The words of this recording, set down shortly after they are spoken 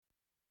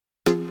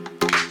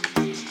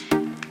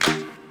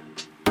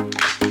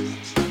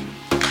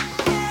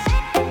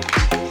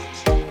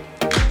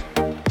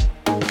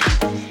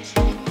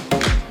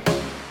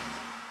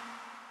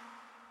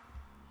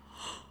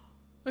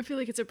I feel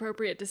like it's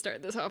appropriate to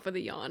start this off with a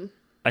yawn.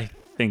 I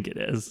think it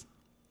is.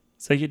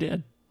 So you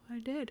did. I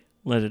did.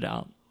 Let it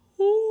out.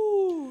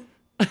 Ooh.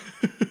 We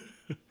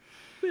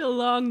had a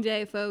long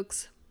day,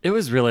 folks. It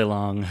was really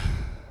long.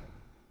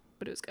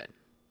 But it was good.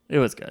 It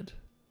was good.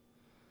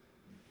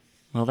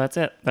 Well, that's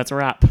it. That's a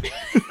wrap.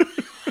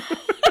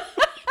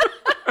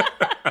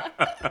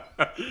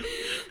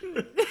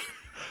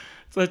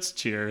 So let's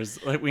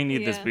cheers. Like, we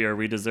need this beer.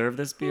 We deserve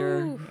this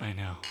beer. Ooh. I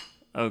know.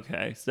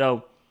 Okay.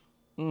 So,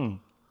 And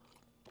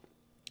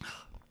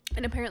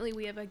apparently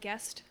we have a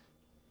guest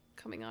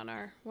coming on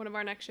one of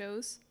our next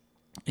shows.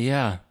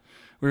 yeah.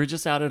 We were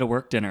just out at a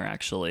work dinner,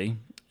 actually.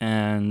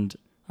 And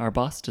our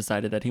boss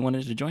decided that he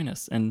wanted to join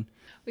us. And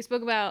We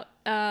spoke about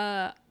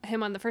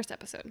him on the first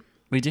episode.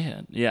 we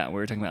did. Yeah. We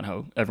were talking about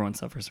how everyone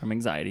suffers from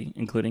anxiety,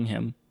 including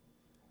him.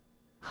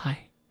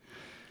 Hi.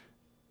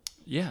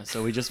 Yeah.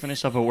 So we just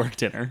finished up a work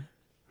dinner.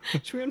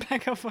 Should we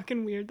unpack how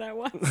fucking weird that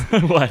was?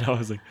 What? I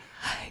was like,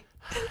 Hi.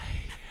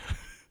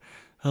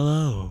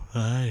 hello.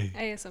 Hi.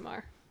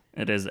 ASMR.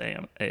 It is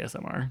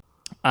ASMR.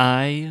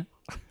 How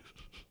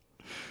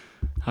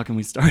can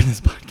we start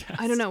this podcast?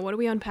 I don't know. What are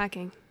we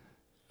unpacking?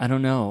 I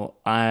don't know.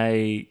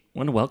 I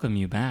want to welcome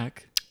you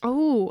back.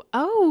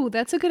 Oh,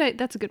 that's a good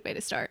way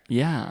to start.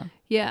 Yeah.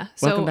 Yeah.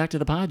 Welcome back to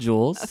the pod,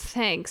 Jules.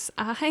 Thanks.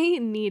 I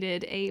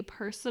needed a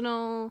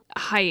personal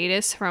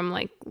hiatus from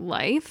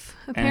life,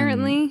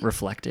 apparently. And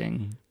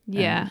reflecting.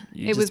 Yeah. And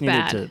you It was just needed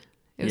bad.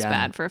 It was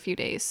bad for a few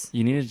days.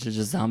 You needed to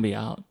just zombie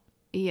out.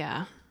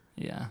 Yeah.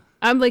 Yeah.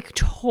 I'm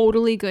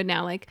totally good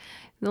now. Like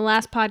the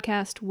last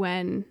podcast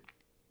when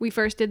we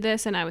first did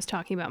this and I was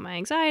talking about my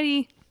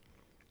anxiety,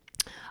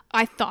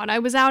 I thought I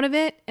was out of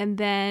it, and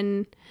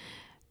then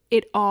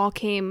it all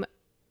came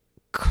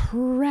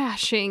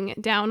crashing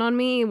down on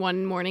me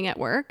one morning at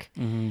work.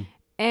 Mm-hmm.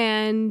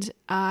 And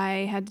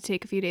I had to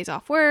take a few days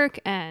off work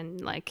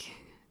and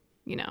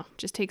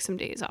just take some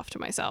days off to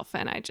myself,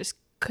 and I just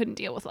couldn't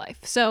deal with life.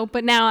 So,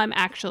 but now I'm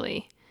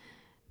actually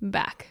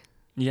back.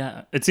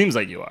 Yeah. It seems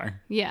like you are.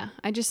 Yeah.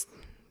 I just,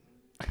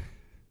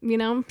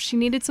 she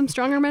needed some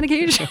stronger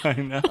medication. I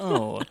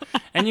know.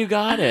 And you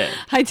got it.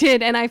 I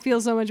did, and I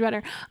feel so much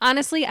better.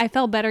 Honestly, I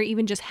felt better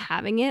even just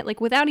having it,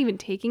 without even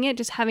taking it,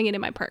 just having it in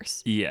my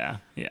purse. Yeah.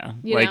 Yeah.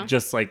 You know?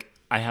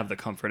 I have the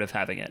comfort of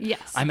having it.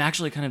 Yes. I'm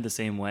actually kind of the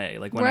same way.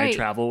 Like when Right. I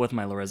travel with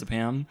my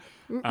lorazepam,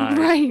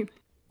 Right.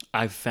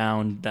 I've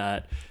found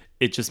that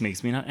it just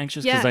makes me not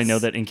anxious because I know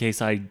that in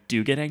case I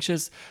do get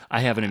anxious,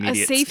 I have an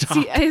immediate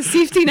stop. A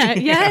safety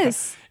net.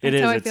 Yes. Yeah, it That's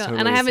is. how I It's feel. totally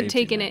And I a haven't safety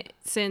taken net. it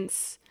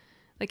since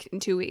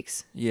in 2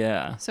 weeks.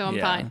 Yeah. So I'm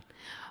yeah. fine.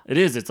 It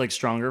is. It's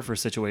stronger for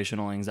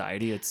situational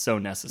anxiety. It's so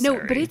necessary.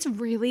 No, but it's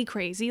really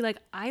crazy.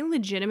 I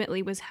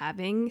legitimately was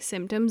having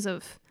symptoms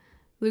of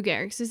Lou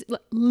Gehrig's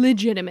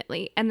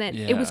legitimately. And then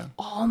it was Yeah.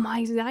 all my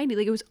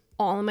anxiety. It was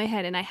all in my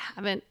head, and I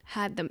haven't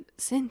had them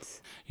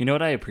since. You know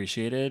what I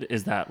appreciated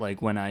is that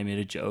when I made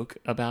a joke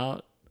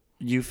about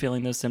you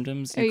feeling those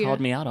symptoms, you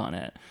called me out on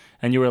it.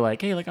 And you were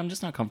like, hey, I'm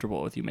just not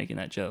comfortable with you making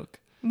that joke.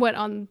 What,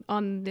 on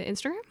the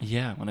Instagram?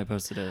 Yeah, when I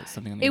posted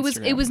something on the It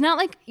Instagram. was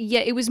not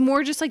it was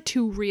more just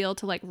too real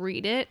to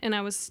read it, and I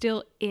was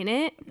still in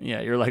it.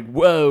 Yeah, you're like,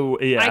 whoa.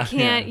 Yeah. I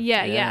can't,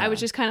 yeah. I was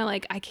just kind of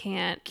I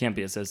can't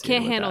be associated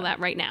can't with handle that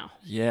right now.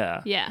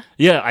 Yeah. Yeah.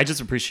 Yeah, I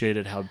just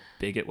appreciated how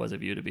big it was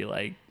of you to be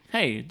like,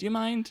 hey, do you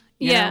mind?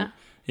 You Yeah. know?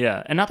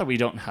 Yeah. And not that we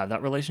don't have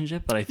that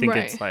relationship, but I think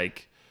Right.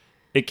 it's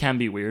it can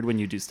be weird when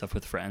you do stuff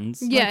with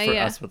friends. Yeah, for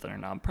yeah. us with our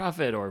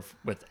nonprofit or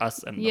with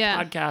us and the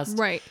Yeah, podcast.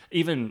 right.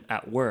 Even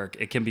at work,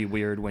 it can be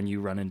weird when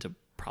you run into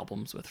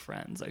problems with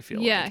friends, I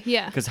feel Yeah,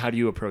 yeah. Because how do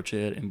you approach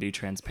it and be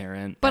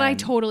transparent? But I and-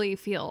 totally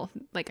feel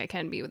I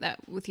can be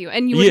with you.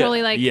 And you were Yeah,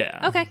 totally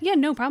yeah. okay, yeah,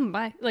 no problem,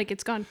 bye.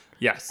 It's gone.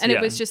 Yes. And yeah.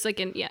 it was just I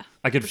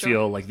could for sure.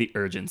 feel the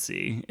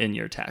urgency in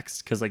your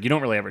text because you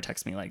don't really ever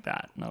text me like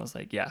that, and I was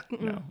like, yeah,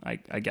 no, I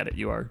get it.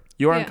 You are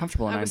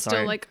uncomfortable, and I was I'm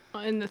sorry.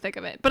 still in the thick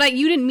of it. But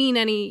you didn't mean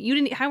any. You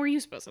didn't. How were you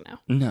supposed to know?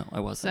 No, I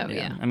wasn't. So,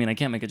 yeah. I mean, I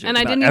can't make a joke And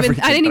I about didn't even.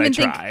 everything, I didn't but even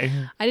think.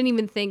 try. I didn't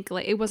even think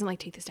it wasn't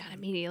take this down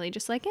immediately.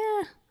 Just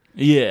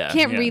Yeah,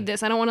 can't yeah. read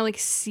this. I don't want to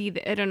see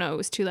the. I don't know. It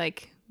was too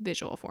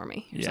visual for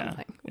me or Yeah,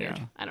 something weird.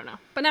 yeah. I don't know.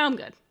 But now I'm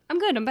good.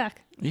 I'm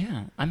back.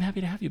 Yeah, I'm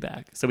happy to have you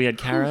back. So we had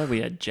Kara,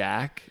 we had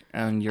Jack,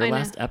 and your I know.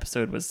 last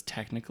episode was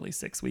technically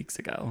 6 weeks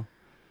ago.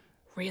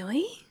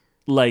 Really?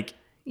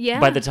 Yeah.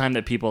 By the time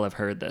that people have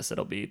heard this,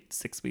 it'll be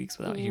 6 weeks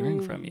without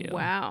hearing from you.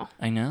 Wow.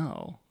 I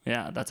know.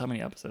 Yeah, that's how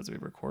many episodes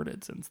we've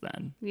recorded since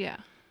then. Yeah.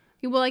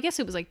 Well, I guess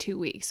it was 2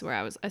 weeks where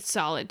I was a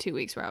solid 2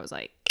 weeks where I was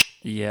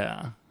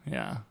Yeah,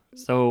 yeah.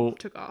 So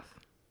took off.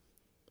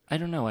 I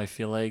don't know. I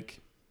feel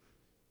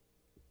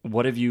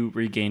what have you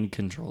regained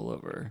control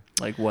over?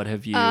 What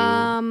have you?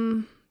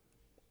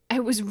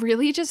 It was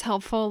really just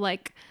helpful.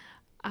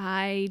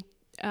 I,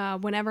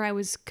 whenever I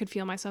could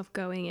feel myself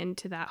going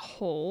into that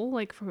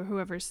hole, for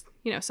whoever's,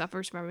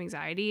 suffers from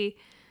anxiety,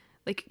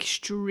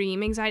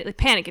 extreme anxiety,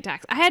 panic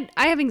attacks. I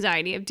have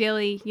anxiety of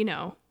daily,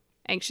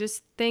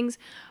 anxious things,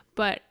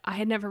 but I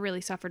had never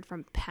really suffered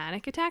from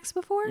panic attacks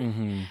before.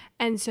 Mm-hmm.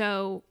 And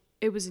so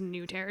it was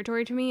new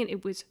territory to me, and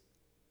it was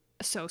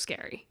so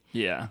scary.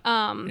 Yeah.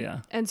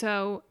 And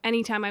so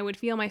anytime I would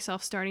feel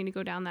myself starting to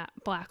go down that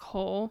black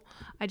hole,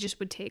 I just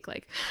would take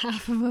like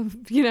half of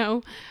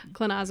a,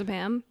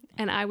 clonazepam,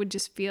 and I would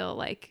just feel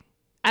like,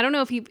 I don't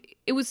know if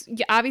it was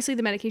obviously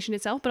the medication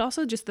itself, but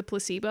also just the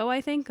placebo,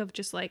 I think, of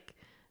just like,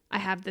 I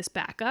have this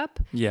backup.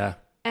 Yeah.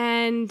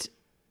 And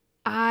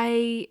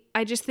I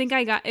just think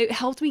it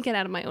helped me get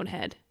out of my own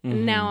head. Mm-hmm.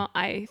 And now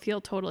I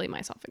feel totally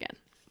myself again.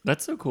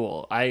 That's so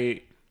cool.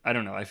 I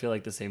don't know. I feel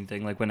like the same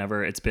thing. Like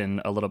whenever it's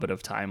been a little bit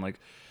of time, like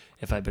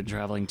if I've been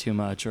traveling too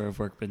much, or if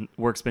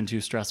work's been too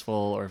stressful,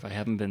 or if I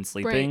haven't been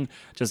sleeping, Right.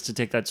 just to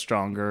take that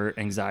stronger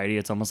anxiety,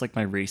 it's almost like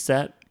my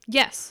reset.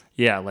 Yes.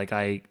 Yeah, like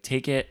I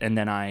take it and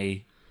then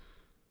I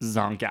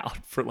zonk out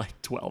for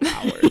like 12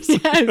 hours.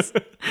 Yes.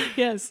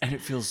 Yes. And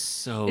it feels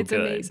so It's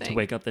good amazing. to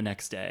wake up the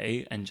next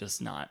day and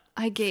just not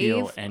I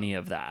feel any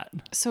of that.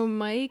 So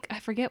Mike, I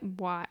forget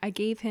why, I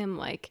gave him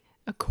like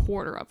a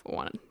quarter of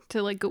one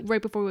to like go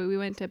right before we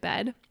went to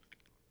bed.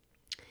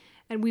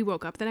 And we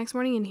woke up the next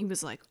morning and he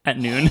was like, At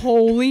noon?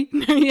 Holy,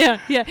 yeah.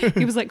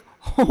 He was like,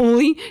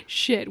 holy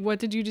shit, what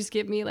did you just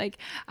give me? Like,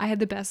 I had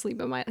the best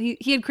sleep of my,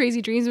 he had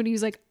crazy dreams, but he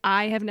was like,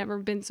 I have never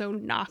been so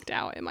knocked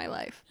out in my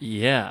life.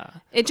 Yeah.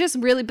 It just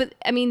really, but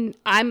I mean,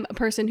 I'm a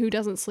person who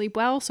doesn't sleep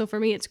well. So for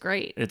me, it's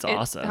great. It's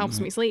awesome. It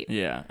helps me sleep.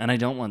 Yeah. And I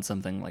don't want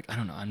something like, I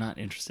don't know, I'm not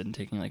interested in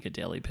taking like a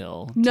daily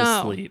pill to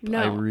No, sleep. no.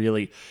 I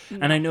really,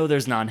 and I know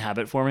there's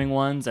non-habit forming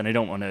ones, and I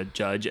don't want to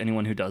judge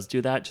anyone who does do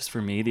that. Just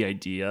for me, the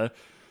idea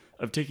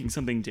of taking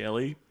something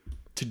daily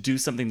to do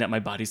something that my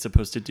body's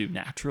supposed to do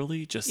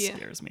naturally just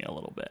scares me a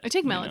little bit. I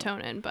take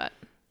melatonin, but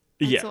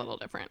Yeah. it's a little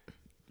different.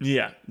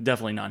 Yeah,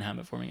 definitely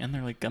non-habit forming, and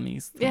they're like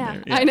gummies.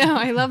 Yeah, I know.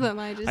 I love them.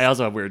 I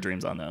also have weird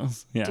dreams on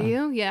those. Yeah. Do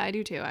you? Yeah, I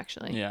do too,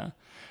 actually. Yeah.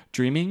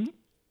 Dreaming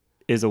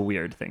is a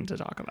weird thing to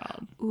talk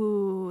about.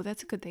 Ooh,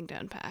 that's a good thing to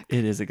unpack.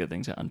 It is a good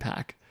thing to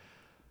unpack.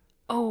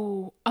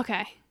 Oh,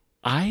 okay.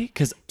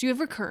 Because Do you have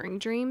recurring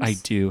dreams? I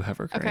do have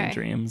recurring Okay.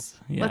 dreams.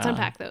 Yeah. Let's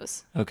unpack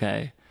those.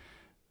 Okay.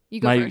 You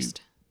go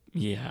first.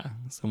 Yeah.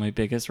 So my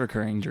biggest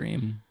recurring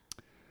dream,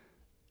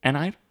 and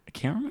I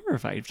can't remember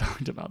if I've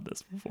talked about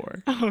this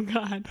before. Oh,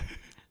 God.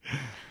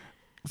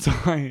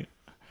 So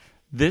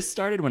this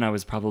started when I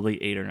was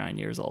probably 8 or 9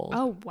 years old.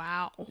 Oh,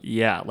 wow.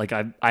 Yeah. Like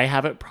I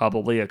have it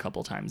probably a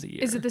couple times a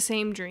year. Is it the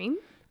same dream?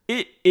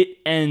 It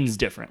ends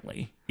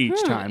differently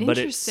each time, but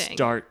it Interesting.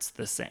 starts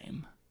the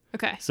same.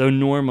 Okay. So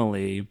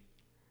normally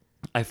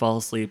I fall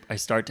asleep, I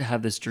start to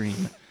have this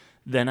dream,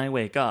 then I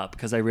wake up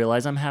because I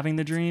realize I'm having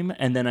the dream,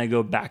 and then I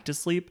go back to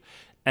sleep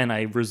and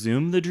I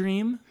resume the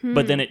dream,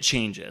 but then it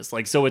changes.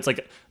 Like, so it's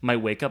like my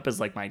wake up is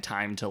like my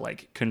time to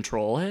like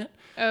control it.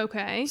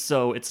 Okay.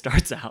 So it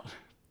starts out.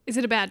 Is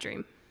it a bad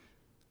dream?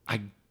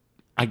 I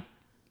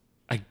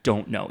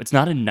don't know. It's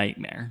not a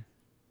nightmare.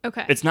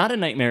 Okay. It's not a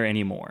nightmare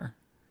anymore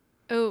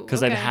Oh,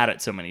 because okay. I've had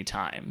it so many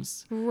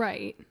times.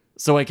 Right.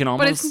 So I can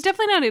almost. But it's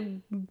definitely not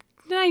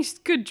a nice,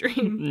 good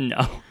dream.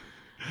 No.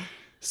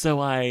 So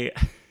I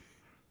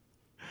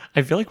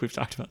feel like we've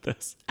talked about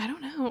this. I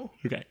don't know.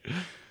 Okay.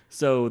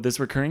 So this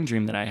recurring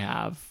dream that I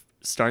have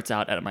starts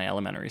out at my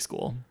elementary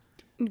school.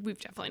 We've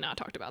definitely not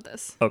talked about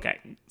this. Okay.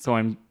 So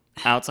I'm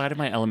outside of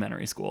my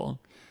elementary school,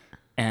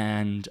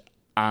 and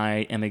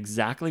I am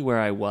exactly where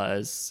I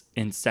was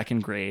in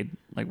second grade,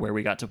 like where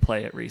we got to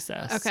play at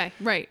recess. Okay,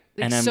 right.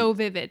 And It's I'm- so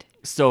vivid.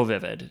 So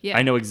vivid. Yeah.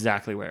 I know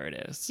exactly where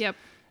it is. Yep.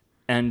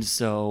 And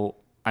so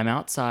I'm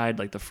outside,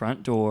 like the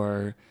front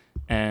door,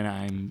 and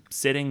I'm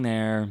sitting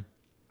there,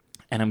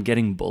 and I'm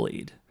getting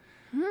bullied.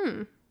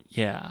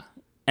 Yeah.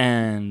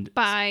 And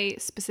By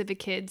specific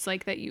kids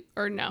like that you,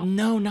 or no?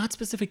 no, not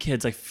specific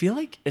kids. I feel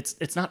like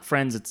it's not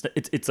friends.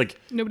 It's like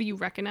Nobody you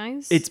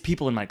recognize? it's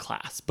people in my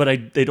class,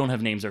 but they don't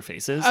have names or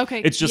faces.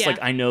 Okay, It's just yeah. like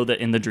I know that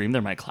in the dream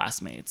they're my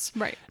classmates.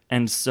 Right.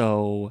 And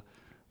so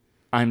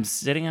I'm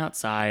sitting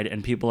outside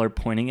and people are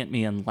pointing at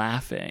me and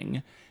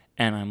laughing,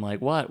 and I'm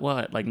like, what?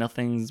 Like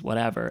nothing's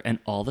whatever. And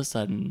all of a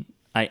sudden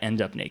I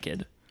end up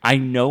naked. I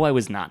know I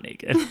was not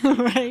naked,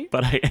 Right.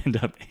 but I end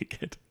up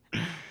naked.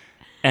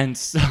 And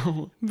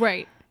so,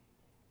 Right.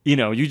 you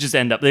know, you just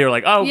end up, they were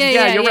like, oh,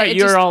 yeah, you're right. it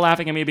You're just- all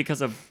laughing at me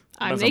because of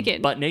I'm because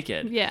naked. butt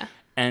naked. Yeah.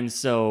 And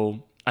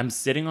so I'm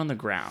sitting on the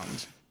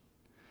ground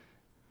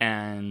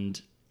and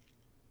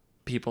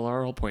people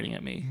are all pointing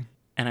at me.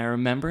 And I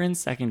remember in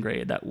second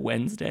grade that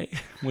Wednesday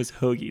was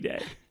hoagie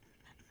day.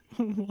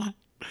 What?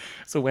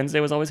 So Wednesday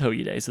was always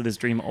hoagie day. So this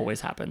dream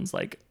always happens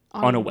like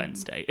on a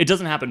Wednesday. It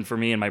doesn't happen for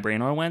me in my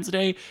brain on a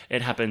Wednesday.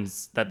 It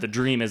happens that the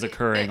dream is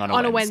occurring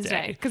on a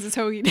Wednesday. Because it's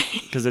hoagie day.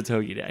 Because it's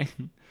hoagie day.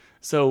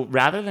 So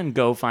rather than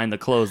go find the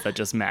clothes that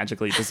just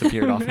magically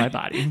disappeared off my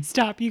body,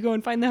 Stop. You go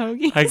and find the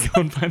hoagies. I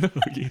go and find the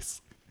hoagies.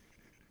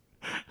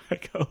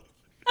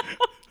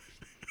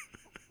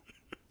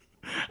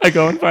 I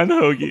go and find the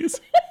hoagies.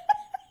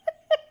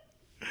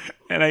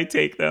 And I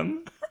take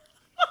them.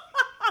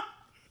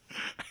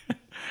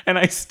 And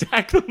I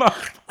stack them up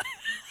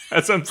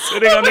as I'm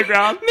sitting on the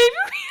ground. Maybe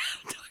we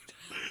have talked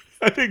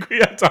I think we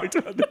have talked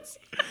about this.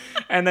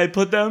 And I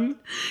put them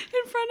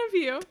in front of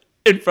you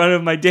in front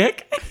of my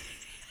dick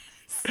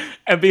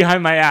and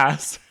behind my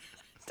ass.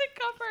 to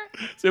cover.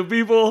 So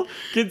people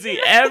can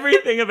see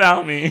everything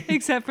about me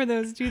Except for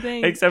those two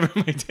things. except for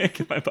my dick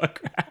and my butt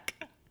crack.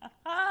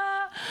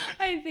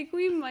 I think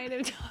we might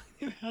have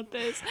talked about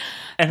this.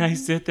 And I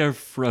sit there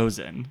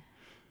frozen,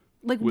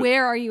 Like,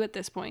 where are you at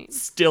this point?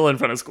 still in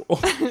front of school.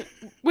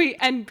 Wait,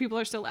 and people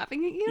are still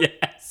laughing at you?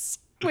 Yes.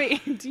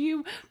 Wait, do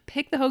you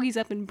pick the hoagies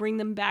up and bring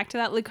them back to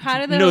that? Like, how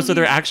do the No, so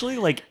they're hoagies- actually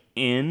like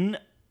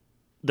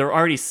they're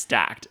already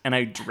stacked, and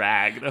I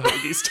drag the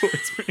hoagies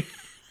towards me.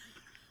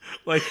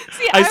 Like,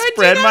 See, I would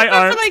spread do my that, but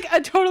arms. for like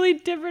a totally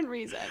different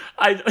reason.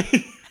 I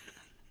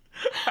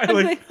I'm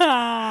like,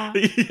 ah.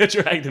 you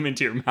drag them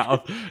into your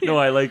mouth. No,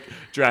 I like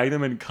drag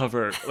them and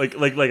cover like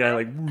I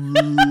like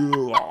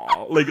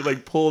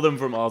pull them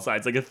from all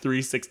sides like a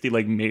 360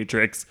 like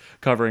matrix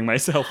covering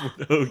myself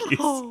with hoagies.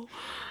 Oh.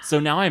 So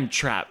now I'm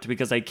trapped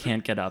because I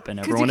can't get up and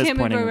 'Cause everyone you is can't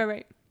move, pointing.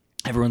 right.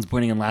 Everyone's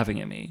pointing and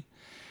laughing at me.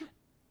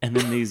 And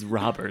then these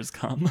robbers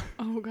come.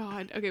 Oh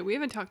God. Okay, we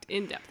haven't talked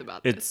in depth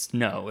about this.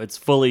 It's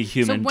fully So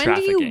human when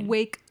trafficking. do you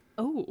wake?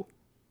 Oh.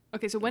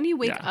 Okay, so when do you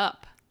wake Yeah.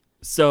 up?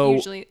 So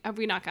Usually, have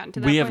we not gotten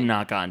to that we point? have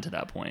not gotten to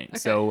that point. Okay.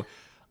 So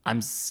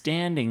I'm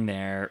standing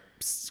there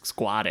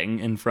squatting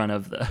in front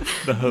of the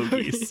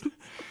hoagies.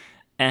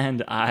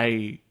 And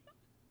I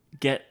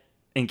get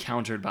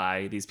encountered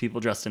by these people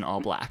dressed in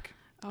all black.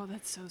 Oh,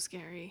 that's so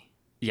scary.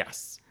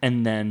 Yes.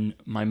 And then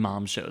my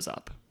mom shows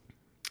up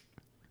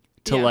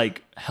to Yeah.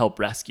 like help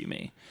rescue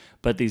me.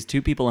 But these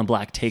two people in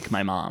black take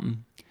my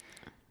mom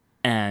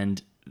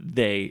and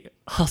they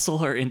hustle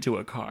her into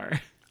a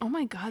car. Oh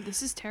my God,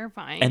 this is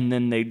terrifying. And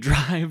then they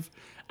drive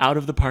out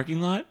of the parking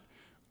lot,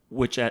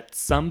 which at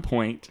some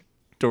point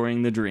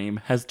during the dream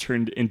has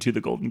turned into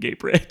the Golden Gate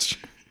Bridge.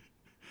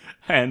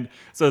 And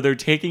so they're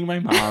taking my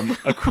mom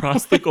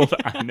across the Golden.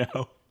 I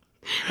know.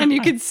 And you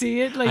can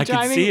see it, like I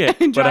driving. can see it,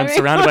 but I'm driving.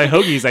 surrounded by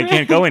hoagies. I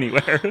can't go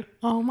anywhere.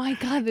 Oh my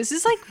God, this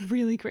is like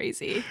really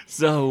crazy.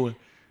 So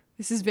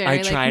This is very I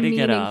like try to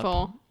get up.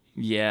 meaningful.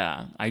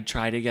 Yeah, I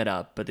try to get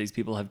up, but these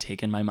people have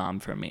taken my mom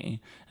from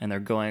me, and they're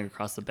going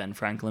across the Ben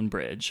Franklin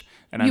Bridge.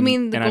 And You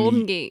mean the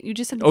Golden Gate? You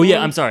just said. Oh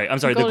yeah, I'm sorry. The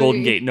Golden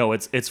Golden Gate. Gate. No,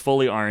 it's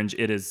fully orange.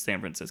 It is San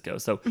Francisco.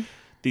 So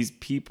these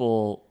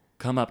people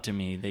come up to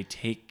me. They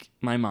take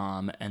my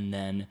mom, and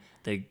then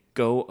they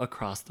go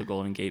across the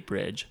Golden Gate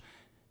Bridge,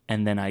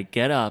 and then I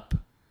get up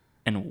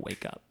and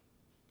wake up.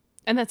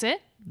 And that's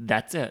it?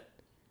 That's it.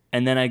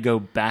 And then I go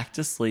back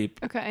to sleep.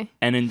 Okay.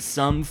 And in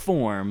some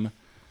form,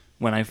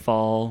 when I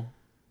fall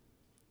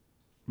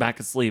back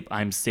asleep,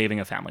 I'm saving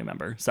a family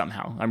member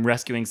somehow. I'm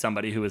rescuing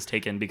somebody who was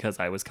taken because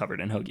I was covered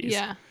in hoagies.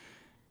 Yeah.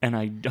 And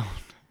I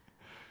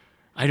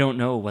don't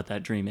know what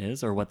that dream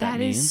is or what that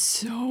means. That is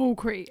so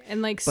great.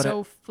 And like But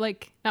so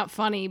like not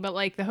funny, but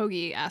like the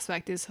hoagie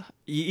aspect is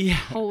Yeah.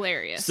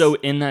 hilarious. So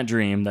in that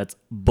dream, that's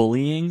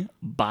bullying,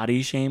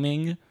 body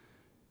shaming,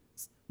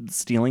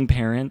 stealing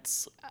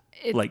parents,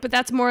 like, but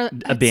that's more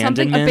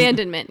abandonment.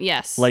 Abandonment,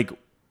 yes. like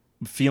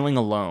feeling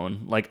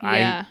alone. Like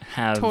yeah, I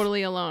have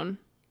totally alone.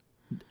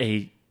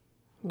 a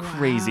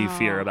crazy Wow.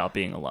 fear about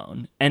being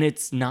alone. And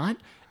it's not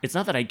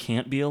that I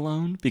can't be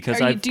alone because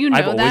Do you know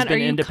I've always that? been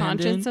Are you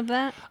independent. conscious of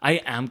that? I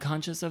am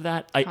conscious of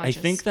that. I Conscious.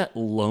 think that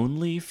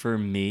lonely for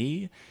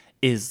me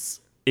is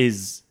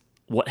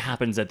what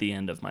happens at the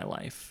end of my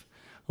life.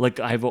 Like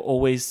I've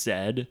always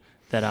said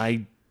that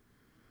I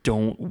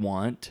don't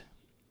want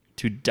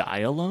to die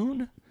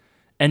alone.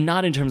 And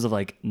not in terms of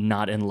like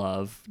not in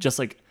love, just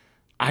like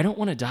I don't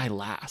want to die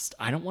last.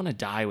 I don't want to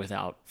die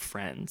without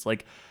friends.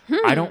 Like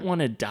I don't want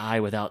to die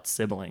without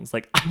siblings.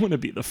 Like I want to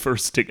be the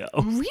first to go.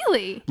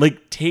 Really?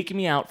 Like take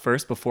me out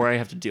first before I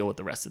have to deal with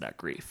the rest of that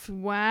grief.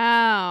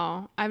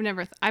 Wow. I've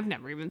never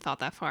even thought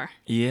that far.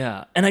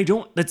 Yeah. And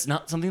that's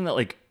not something that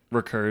like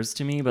recurs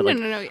to me, but No, like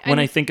no. when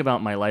I think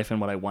about my life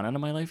and what I want out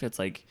of my life, it's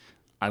like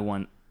I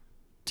want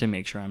to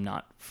make sure I'm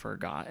not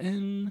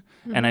forgotten.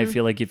 And I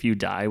feel like if you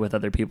die with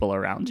other people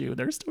around you,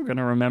 they're still going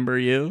to remember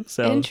you.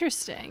 So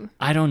Interesting.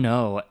 I don't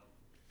know.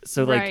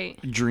 So like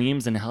Right.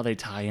 dreams and how they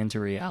tie into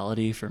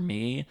reality for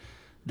me,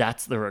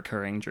 that's the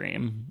recurring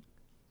dream.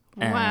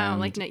 Wow. And-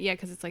 Like yeah,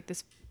 because it's like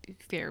this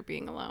fear of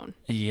being alone.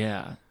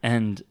 Yeah.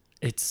 And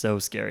it's so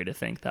scary to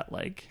think that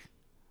like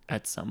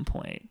at some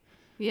point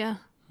Yeah.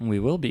 we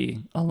will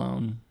be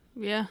alone,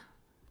 Yeah.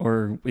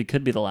 or we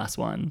could be the last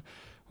one.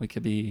 We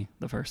could be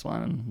the first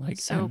one. Like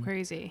So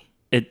crazy.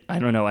 I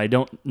don't know. I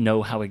don't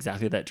know how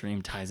exactly that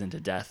dream ties into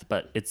death,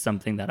 but it's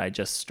something that I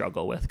just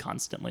struggle with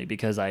constantly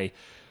because I'm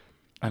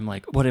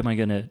like, what am I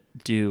going to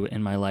do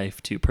in my life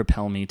to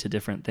propel me to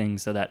different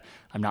things so that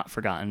I'm not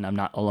forgotten, I'm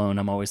not alone,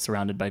 I'm always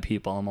surrounded by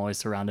people, I'm always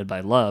surrounded by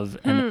love.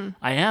 And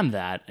I am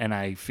that, and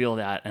I feel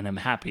that, and I'm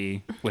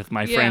happy with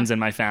my Yeah. friends and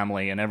my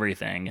family and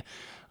everything.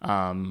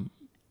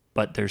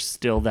 But there's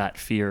still that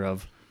fear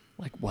of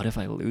like, what if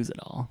I lose it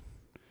all?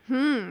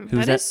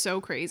 That is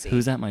so crazy.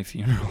 Who's at my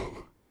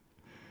funeral?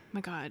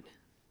 my God.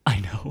 I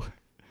know.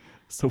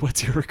 So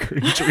what's your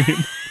recurring dream?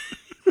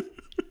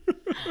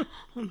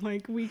 I'm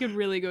like, we could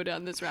really go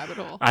down this rabbit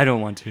hole. I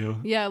don't want to.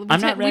 Yeah,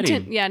 I'm not ready.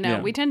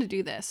 We tend to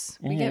do this.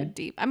 We get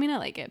deep. I mean, I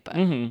like it, but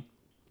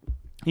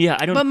Yeah,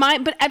 I don't.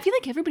 But I feel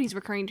like everybody's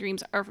recurring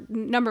dreams are,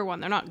 number one,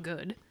 they're not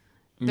good.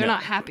 They're No.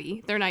 not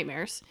happy. They're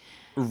nightmares.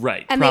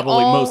 Right. And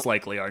Probably most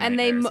likely are and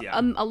nightmares. Yeah.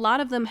 a lot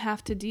of them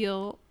have to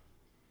deal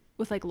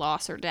with like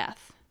loss or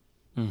death.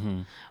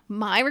 Mm-hmm.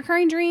 My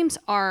recurring dreams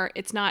are,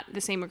 it's not the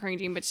same recurring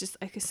dream, but it's just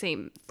like the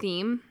same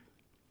theme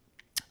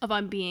of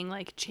I'm being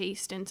like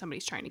chased and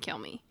somebody's trying to kill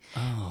me.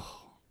 Oh.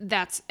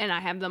 And I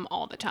have them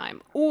all the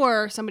time.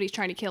 Or somebody's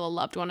trying to kill a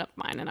loved one of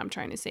mine and I'm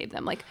trying to save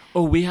them. Like,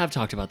 Oh, we have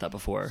talked about that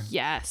before.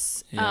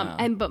 yes.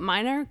 Yeah. But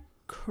mine are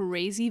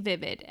crazy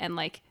vivid and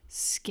like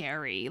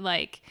scary.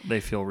 Like, They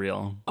feel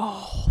real.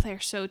 oh, they're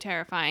so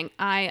terrifying.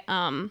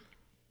 I'll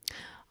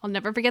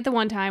never forget the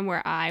one time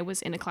where I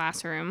was in a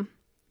classroom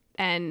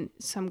and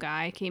some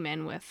guy came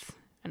in with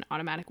an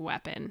automatic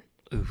weapon.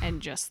 Oof.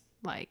 And just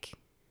like,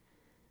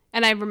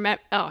 and I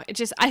remember,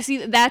 I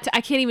see that, I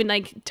can't even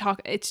like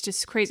talk. It's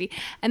just crazy.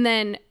 And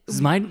then,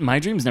 My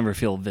dreams never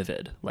feel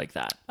vivid like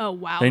that. oh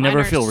wow. They never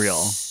mine are feel real.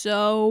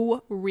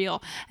 So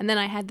real. And then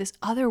I had this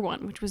other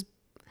one, which was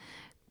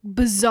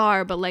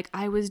bizarre, but like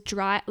I was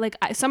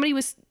somebody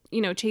was,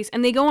 chased,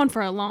 and they go on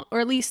for a long, or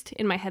at least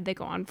in my head, they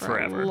go on for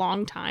Forever. a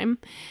long time.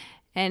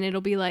 And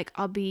it'll be like,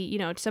 I'll be,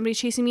 somebody's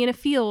chasing me in a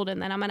field,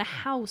 and then I'm at a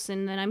house,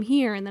 and then I'm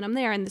here, and then I'm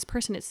there, and this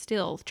person is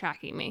still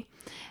tracking me.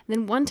 And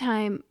then one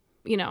time,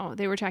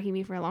 they were tracking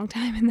me for a long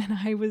time, and then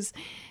I was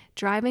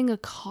driving a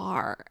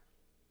car,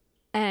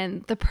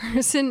 and the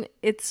person,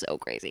 it's so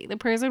crazy. The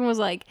person was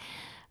like,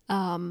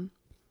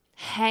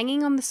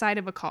 hanging on the side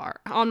of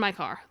on my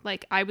car.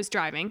 Like I was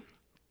driving,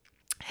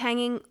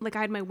 hanging, like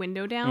I had my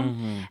window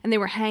down, and they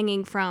were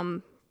hanging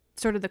from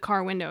sort of the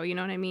car window, you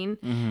know what I mean?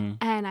 Mm-hmm.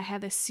 And I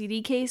had a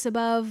CD case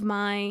above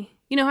my,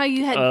 how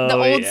you had the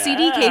old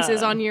CD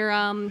cases on your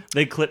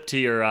They clip to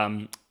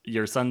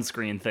your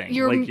sunscreen thing,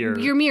 your like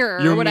your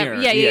mirror or whatever.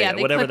 Mirror. Yeah.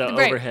 Whatever clipped,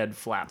 the overhead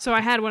flap. So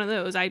I had one of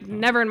those. I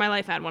never in my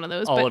life had one of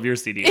those. All but of your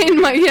CDs.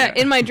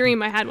 in my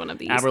dream I had one of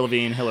these. Avril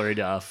Lavigne, Hilary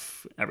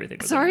Duff, everything.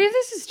 Was Sorry in if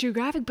this is too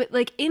graphic, but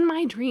like in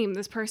my dream,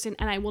 this person,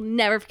 and I will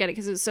never forget it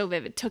because it was so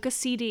vivid, took a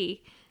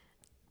CD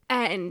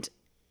and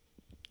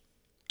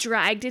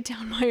dragged it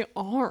down my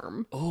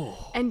arm.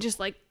 Oh. And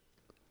just like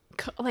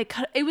cut,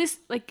 it was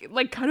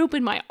like cut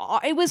open my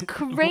arm. It was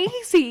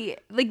crazy.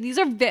 Like these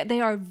are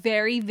they are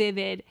very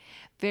vivid,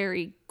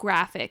 very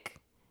graphic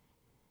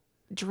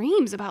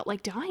dreams about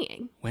like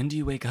dying. When do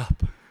you wake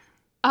up?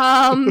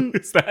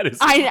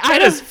 That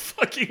is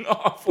fucking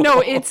awful. No,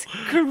 it's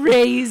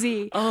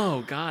crazy.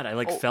 Oh God,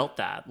 I felt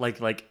that.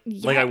 Like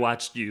I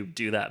watched you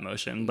do that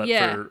motion, but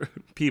for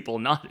people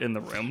not in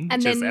the room.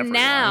 And just then everyone.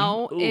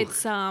 now Ooh.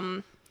 it's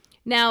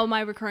now my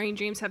recurring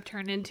dreams have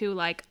turned into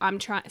like I'm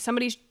trying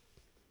somebody's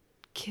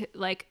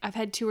like I've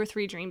had 2 or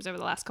 3 dreams over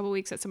the last couple of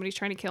weeks that somebody's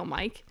trying to kill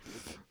Mike.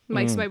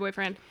 Mike's my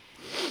boyfriend,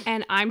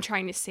 and I'm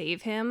trying to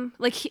save him.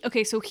 Like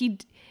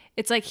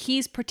it's like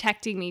he's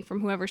protecting me from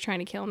whoever's trying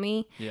to kill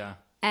me. Yeah.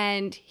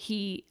 And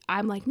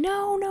I'm like,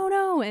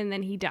 no. And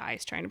then he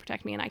dies trying to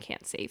protect me and I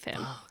can't save him.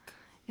 Fuck.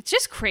 It's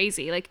just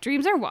crazy. Like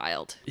dreams are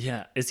wild.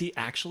 Yeah. Is he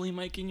actually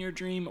Mike in your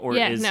dream? Or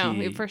Yeah, is no,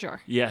 he... for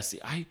sure. Yes.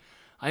 I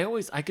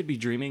could be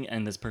dreaming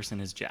and this person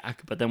is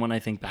Jack, but then when I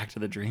think back to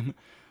the dream,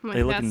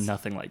 they look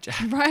nothing like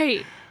Jack.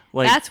 Right.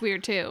 Like, that's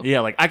weird too. Yeah,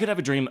 like I could have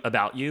a dream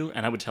about you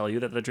and I would tell you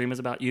that the dream is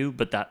about you,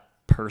 but that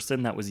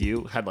person that was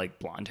you had like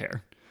blonde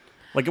hair.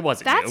 Like it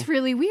wasn't That's you.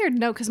 really weird.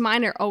 No, because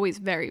mine are always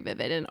very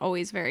vivid and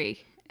always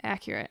very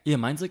accurate. Yeah,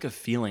 mine's like a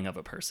feeling of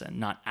a person,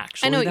 not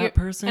actually that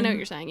person. I know what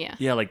you're saying, yeah.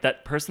 Yeah, like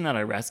that person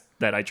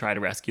that I try to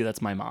rescue,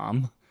 that's my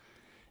mom.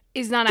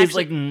 Is not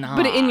actually, like not.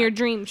 But in your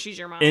dream, she's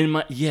your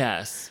mom.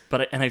 Yes,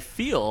 but I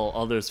feel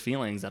all those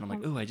feelings that I'm like,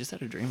 oh, I just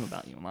had a dream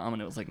about you, mom,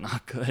 and it was like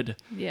not good.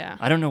 Yeah.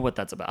 I don't know what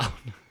that's about.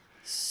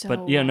 So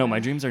but yeah, no, my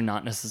dreams are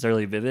not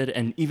necessarily vivid,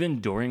 and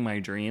even during my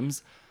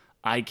dreams,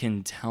 I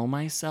can tell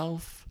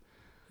myself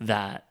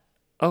that,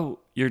 oh,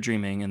 you're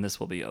dreaming, and this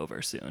will be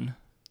over soon.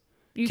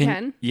 You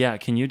can? Yeah,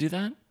 can you do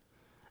that?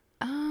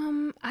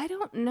 I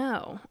don't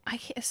know. I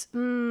guess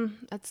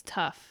that's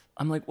tough.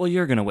 I'm like, well,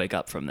 you're gonna wake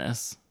up from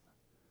this,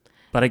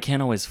 but I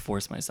can't always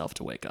force myself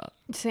to wake up.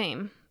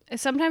 Same.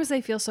 Sometimes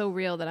they feel so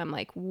real that I'm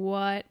like,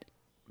 what?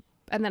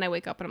 And then I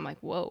wake up and I'm like,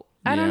 whoa.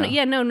 I don't know.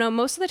 Yeah, no.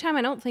 Most of the time,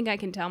 I don't think I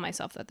can tell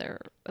myself that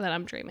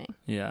I'm dreaming.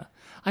 Yeah,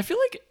 I feel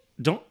like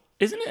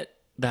isn't it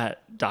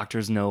that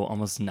doctors know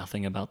almost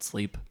nothing about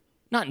sleep?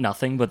 Not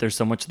nothing, but there's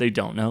so much they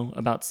don't know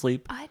about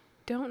sleep. I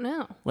don't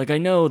know. Like I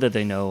know that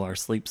they know our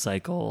sleep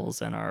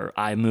cycles and our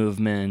eye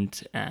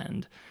movement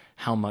and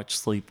how much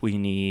sleep we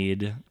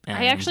need. And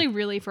I actually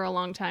really for a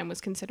long time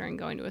was considering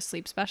going to a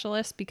sleep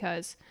specialist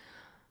because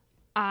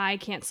I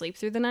can't sleep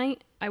through the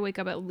night. I wake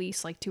up at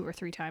least like 2 or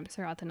 3 times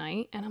throughout the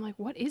night, and I'm like,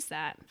 what is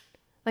that?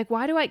 Like,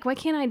 why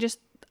can't I just?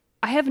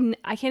 I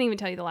can't even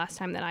tell you the last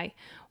time that I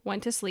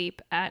went to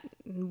sleep at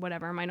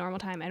whatever my normal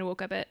time and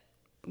woke up at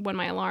when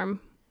my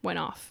alarm went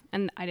off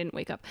and I didn't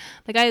wake up.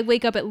 Like I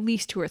wake up at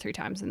least 2 or 3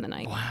 times in the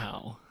night.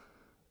 Wow.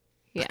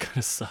 Yeah. That kind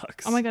of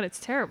sucks. Oh my God, it's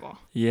terrible.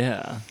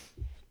 Yeah.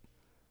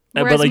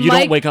 Whereas But like you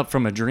Mike, don't wake up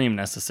from a dream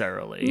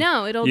necessarily.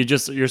 No,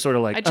 you're sort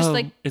of like, I just oh,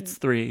 like it's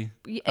 3.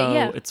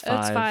 yeah, It's 5.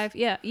 It's 5.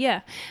 Yeah,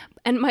 yeah.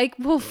 And Mike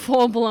will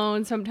full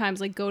blown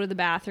sometimes like go to the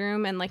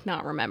bathroom and like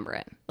not remember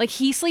it. Like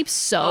he sleeps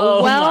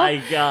so well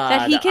my God.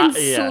 that he can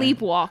Yeah.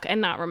 sleepwalk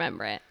and not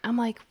remember it. I'm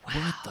like, wow.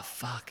 What the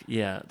fuck?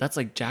 Yeah, that's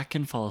like Jack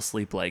can fall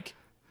asleep like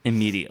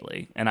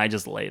immediately, and I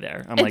just lay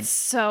there. I'm like, It's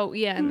so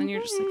yeah, and then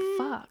you're just like,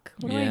 fuck.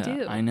 What do I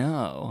do? I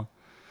know.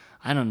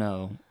 I don't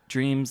know.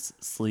 Dreams,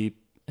 sleep,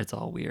 it's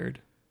all weird.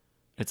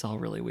 It's all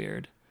really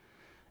weird.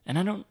 And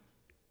I don't.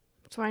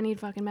 That's why I need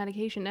fucking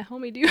medication to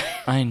help me do it.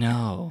 I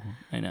know.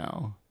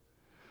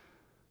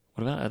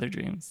 What about other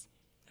dreams?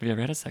 Have you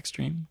ever had a sex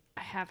dream?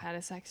 I have had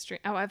a sex dream.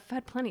 Oh, I've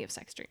had plenty of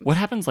sex dreams. What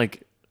happens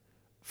like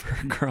for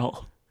a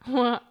girl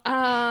Well,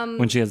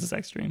 when she has a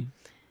sex dream?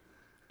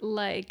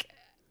 like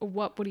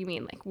what do you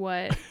mean? Like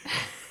what?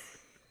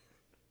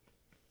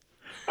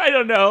 I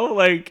don't know.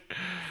 Like,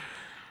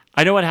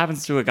 I know what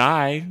happens to a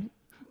guy.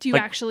 Do you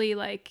Like- actually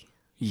like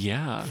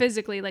Yeah.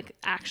 physically like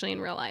actually in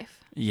real life?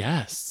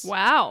 Yes.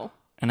 Wow.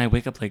 And I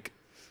wake up like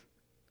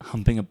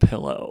humping a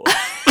pillow.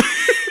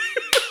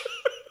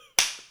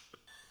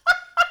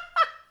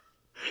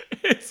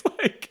 It's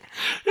like,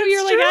 Oh,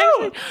 you're like true.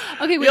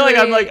 actually okay. Wait, Yeah,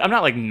 like wait. I'm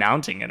not like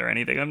mounting it or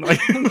anything. I'm like,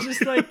 I'm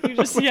just like you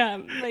just yeah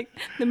like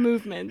the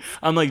movements.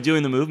 I'm like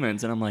doing the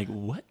movements, and I'm like,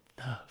 what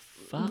the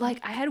fuck? Like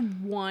I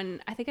had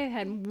one. I think I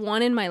had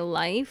one in my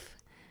life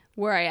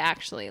where I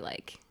actually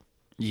like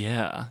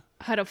Yeah,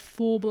 had a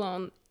full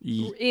blown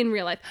Ye- in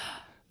real life.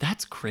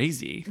 that's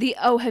crazy.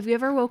 Have you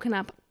ever woken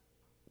up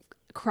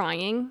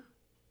crying?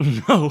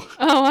 No,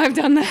 Oh, I've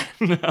done that.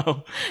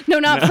 no. No,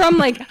 not from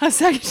like a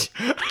sex.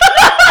 Not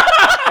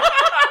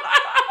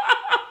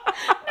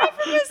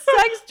from a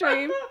sex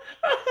dream.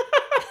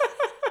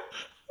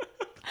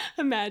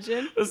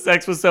 Imagine. The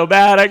sex was so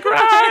bad, I cried.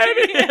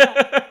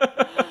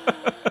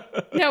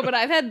 No, but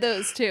I've had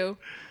those too,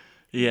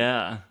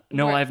 Yeah.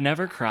 No, Where- I've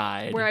never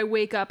cried. where I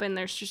wake up and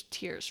there's just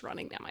tears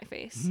running down my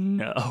face.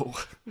 No.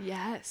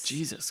 Yes.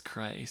 Jesus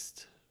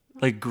Christ.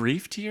 Like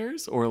grief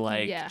tears or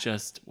like Yeah.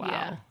 just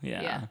wow.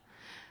 Yeah.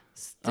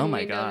 Didn't Oh my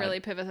mean to God. really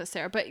pivot this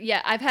there, but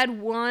yeah, I've had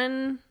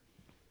one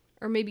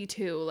or maybe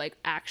two like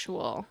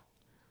actual.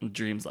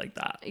 Dreams like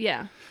that.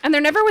 Yeah, and they're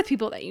never with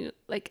people that you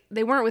like.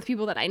 They weren't with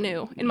people that I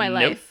knew in my Nope.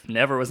 life.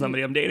 Never with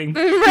somebody I'm dating.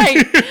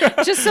 Right.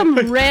 Just some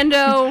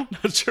rando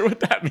Not sure what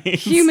that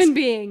means. human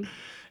being.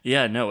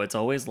 Yeah, no, it's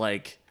always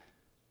like,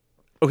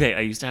 okay, I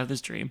used to have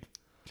this dream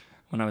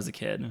when I was a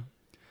kid,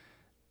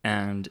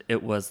 and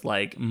it was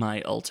like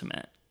my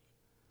ultimate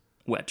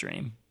wet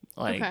dream.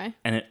 Like, Okay.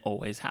 and it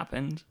always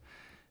happened.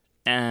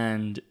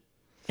 And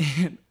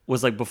it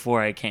was like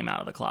before I came out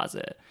of the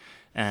closet.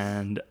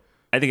 And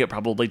I think it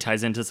probably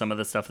ties into some of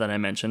the stuff that I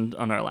mentioned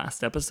on our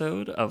last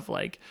episode of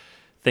like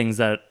things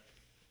that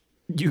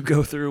you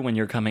go through when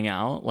you're coming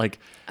out. Like,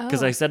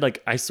 because Oh. I said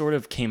like I sort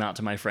of came out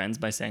to my friends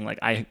by saying like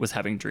I was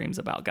having dreams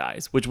about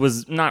guys, which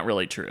was not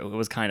really true. It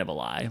was kind of a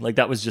lie. Like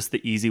that was just the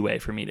easy way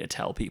for me to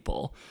tell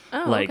people.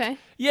 Oh, like, okay.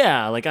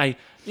 yeah, like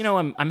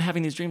I'm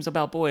having these dreams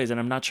about boys and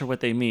I'm not sure what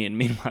they mean.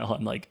 Meanwhile,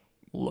 I'm like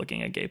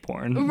looking at gay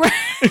porn.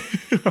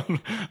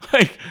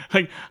 Right.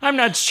 like I'm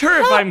not sure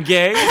if I'm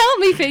gay. Help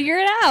me figure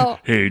it out.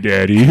 Hey,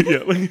 daddy.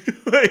 Yeah,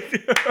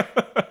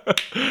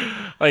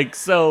 like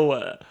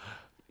so.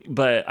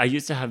 But I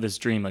used to have this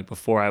dream like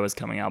before I was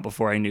coming out,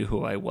 before I knew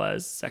who I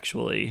was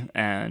sexually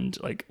and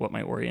like what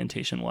my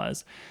orientation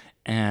was.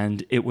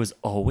 And it was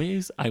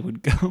always I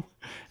would go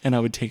and I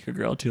would take a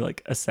girl to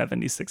like a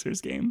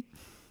 76ers game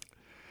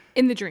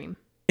In the dream.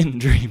 in the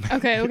dream.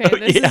 Okay, okay.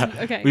 This is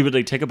okay. We would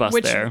like take a bus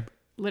Which there.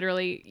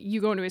 literally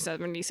you going to a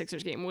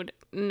 76ers game would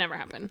never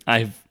happen. I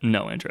have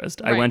no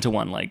interest. I Right. went to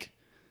one like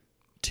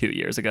 2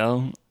 years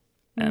ago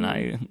and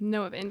I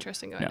No of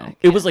interest in going no. back.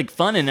 It was like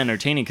fun and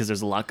entertaining because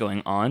there's a lot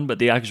going on, but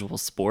the actual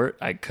sport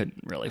I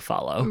couldn't really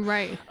follow.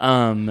 Right.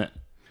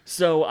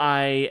 So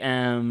I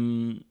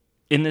am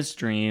in this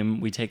dream.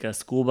 We take a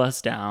school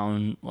bus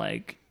down,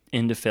 like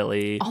into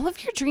Philly. All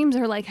of your dreams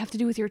are like have to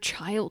do with your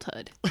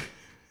childhood.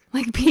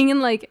 Like being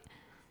in like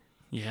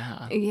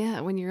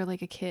Yeah. when you're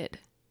like a kid.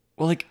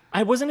 Well, like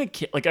I wasn't a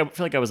kid. Like I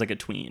feel like I was like a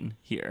tween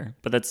here,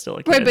 but that's still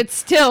a kid. Right, but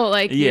still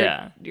like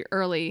Yeah. your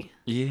early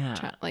yeah.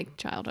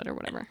 childhood or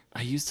whatever.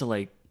 I used to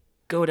like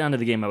go down to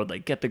the game. I would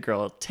like get the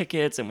girl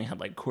tickets, and we had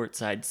like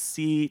courtside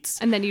seats.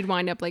 And then you'd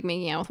wind up like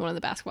making out with one of the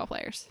basketball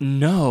players.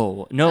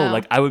 No, Oh.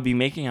 like I would be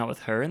making out with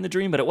her in the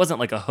dream, but it wasn't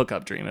like a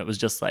hookup dream. It was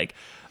just like,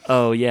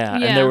 oh yeah.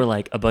 And Yeah. there were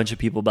like a bunch of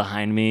people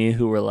behind me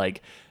who were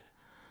like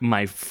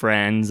my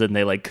friends and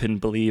they like couldn't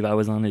believe I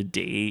was on a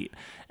date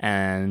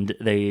and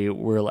they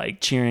were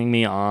like cheering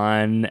me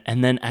on.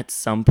 And then at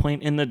some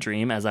point in the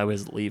dream, as I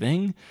was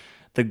leaving,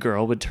 the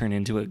girl would turn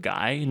into a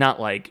guy, not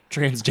like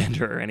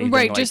transgender or anything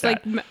Right, like just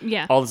that. like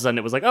yeah. All of a sudden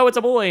it was like, oh, it's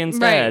a boy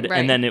instead. Right.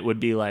 And then it would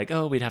be like,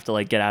 oh, we'd have to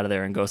like get out of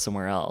there and go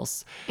somewhere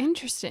else.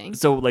 Interesting.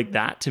 So like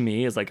that to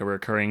me is like a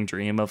recurring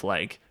dream of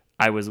like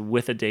I was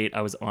with a date,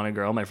 I was on a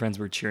girl, my friends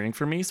were cheering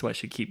for me, so I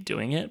should keep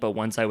doing it. But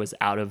once I was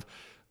out of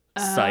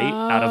sight,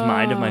 out of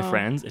mind of my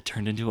friends, it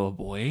turned into a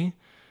boy.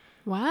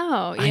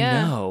 Wow. I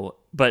Yeah. know.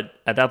 But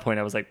at that point,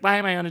 I was like, why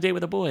am I on a date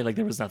with a boy? Like,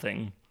 there was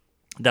nothing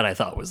that I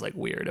thought was like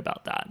weird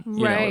about that.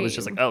 You know, it was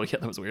just like, oh, yeah,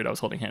 that was weird. I was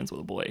holding hands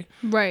with a boy.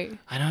 Right.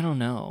 And I don't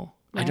know.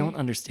 I don't Right.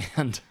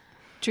 understand.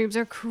 Dreams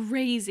are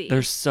crazy.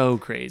 They're so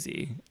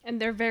crazy.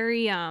 And they're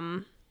very,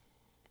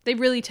 they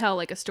really tell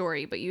like a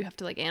story, but you have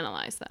to like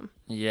analyze them.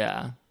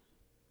 Yeah.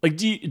 Like,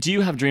 do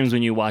you have dreams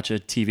when you watch a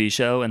TV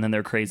show and then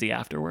they're crazy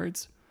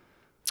afterwards?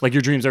 Like,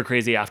 your dreams are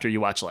crazy after you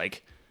watch,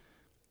 like...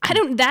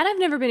 I've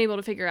never been able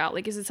to figure out.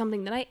 Like, is it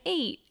something that I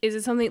ate? Is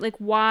it something, like,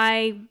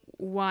 why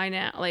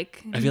now?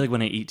 Like... I feel like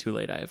when I eat too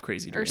late, I have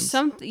crazy Or dreams.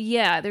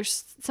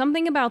 there's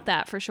something about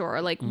that for sure.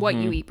 Or, like, what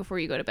you eat before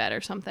you go to bed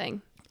or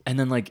something. And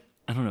then, like,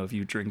 I don't know, if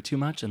you drink too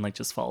much and, like,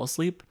 just fall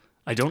asleep,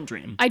 I don't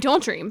dream. I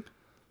don't dream.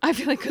 I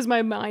feel like because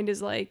my mind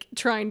is, like,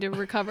 trying to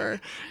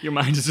recover. Your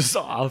mind is just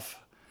off.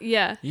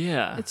 Yeah.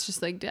 Yeah. It's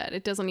just, like, dead.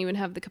 It doesn't even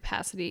have the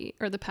capacity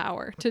or the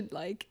power to,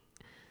 like,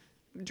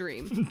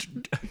 dream.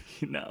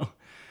 You know,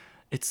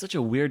 it's such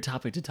a weird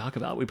topic to talk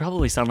about. We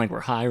probably sound like we're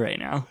high right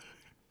now.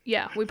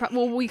 Yeah.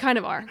 We kind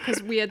of are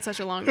because we had such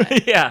a long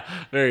day. Yeah,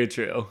 very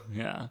true.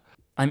 Yeah.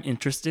 I'm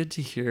interested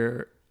to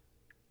hear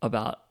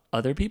about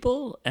other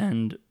people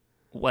and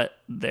what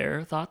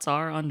their thoughts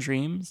are on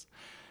dreams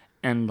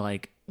and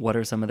like what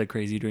are some of the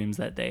crazy dreams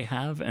that they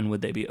have and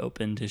would they be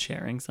open to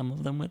sharing some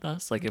of them with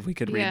us? Like if we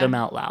could read them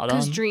out loud.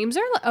 Because dreams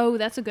are,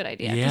 that's a good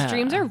idea. Because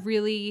dreams are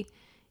really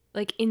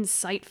like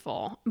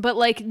insightful, but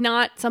like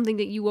not something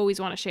that you always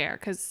want to share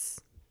because.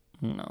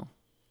 No.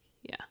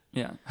 Yeah.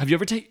 Yeah. Have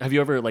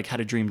you ever like had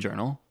a dream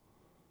journal?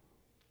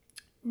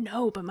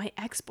 No, but my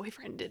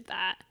ex-boyfriend did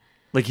that.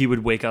 Like he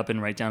would wake up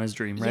and write down his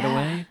dream right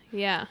away?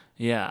 Yeah.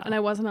 Yeah. And I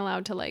wasn't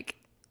allowed to like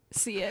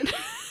see it.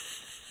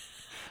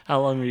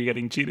 How long were you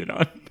getting cheated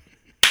on?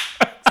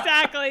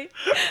 Exactly.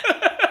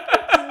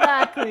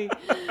 Exactly.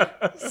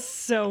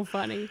 So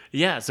funny.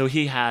 Yeah, so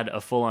he had a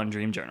full-on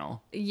dream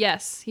journal.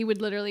 Yes, he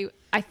would literally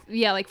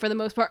like for the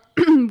most part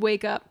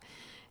wake up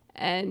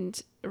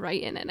and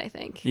write in it, I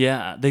think.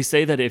 Yeah, they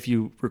say that if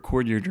you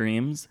record your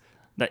dreams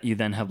that you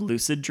then have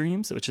lucid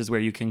dreams, which is where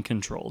you can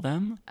control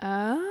them.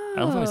 Oh.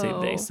 I love how I say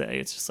they say.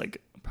 It's just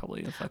like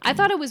probably a fucking... I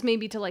thought it was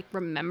maybe to like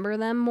remember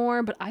them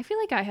more, but I feel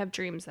like I have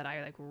dreams that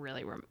I like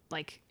really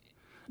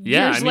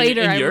years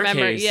later I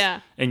remember.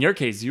 In your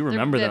case, you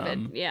remember vivid,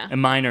 them. yeah.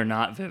 And mine are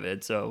not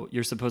vivid, so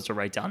you're supposed to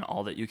write down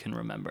all that you can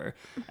remember.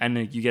 And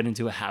then you get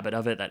into a habit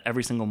of it that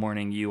every single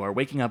morning you are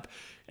waking up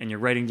and you're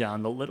writing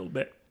down the little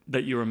bit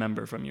that you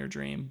remember from your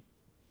dream.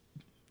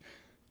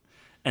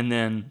 And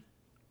then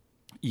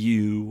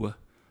you,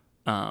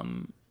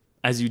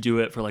 as you do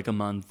it for like a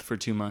month, for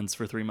 2 months,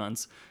 for 3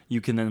 months,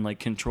 you can then like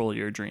control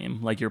your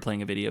dream like you're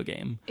playing a video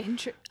game.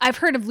 I've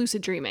heard of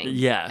lucid dreaming.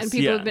 Yes, and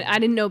people have been. I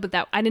didn't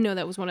know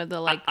that was one of the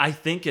like. I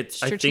think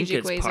it's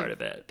ways part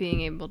of it.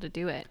 Being able to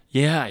do it.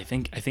 Yeah, I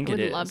think I it would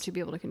is. love to be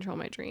able to control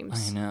my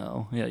dreams. I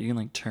know. Yeah, you can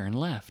like turn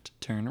left,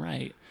 turn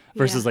right,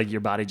 versus like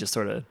your body just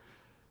sort of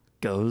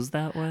goes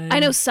that way. I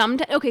know.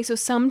 Okay, so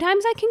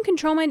sometimes I can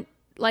control my.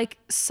 Like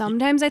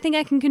sometimes I think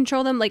I can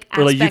control them, like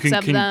or aspects like you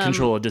of can them,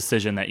 control a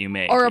decision that you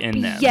make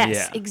in them.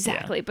 Yes,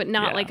 exactly, but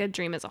not like a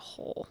dream as a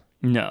whole.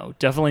 No,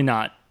 definitely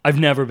not. I've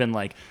never been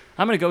like,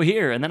 I'm gonna go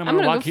here and then I'm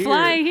gonna walk here,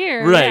 fly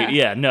here. Right?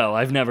 Yeah. No,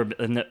 I've never.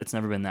 It's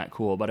never been that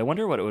cool. But I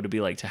wonder what it would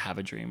be like to have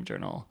a dream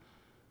journal.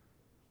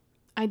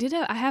 I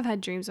have had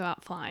dreams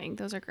about flying.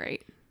 Those are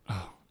great.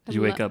 Oh, did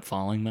you wake up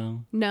falling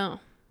though? No.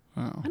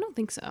 Oh. I don't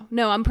think so.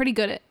 No, I'm pretty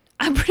good at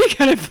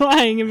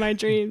flying in my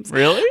dreams.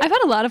 Really? I've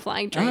had a lot of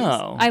flying dreams.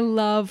 Oh. I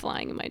love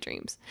flying in my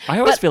dreams. I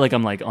always feel like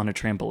I'm like on a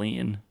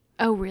trampoline.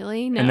 Oh,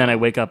 really? No. And then I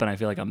wake up and I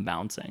feel like I'm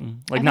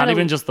bouncing. Like not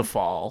even just the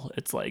fall.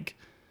 It's like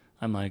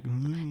I'm like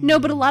No,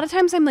 but a lot of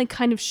times I'm like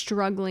kind of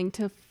struggling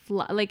to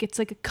fly. Like it's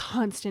like a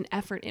constant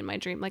effort in my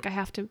dream. Like I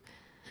have to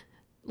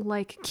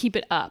like keep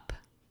it up.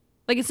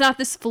 Like it's not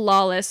this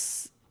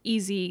flawless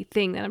easy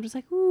thing that I'm just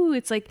like, ooh,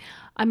 it's like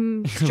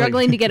I'm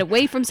struggling to get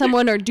away from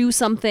someone or do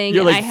something.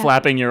 You're like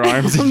flapping your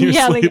arms in your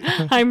sleep.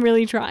 Like I'm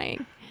really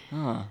trying.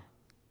 Huh.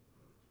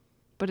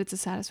 But it's a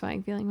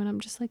satisfying feeling when I'm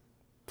just like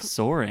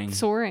soaring.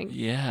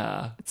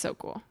 Yeah. It's so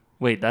cool.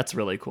 Wait, that's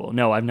really cool.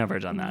 No, I've never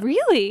done that.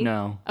 Really?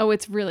 No. Oh,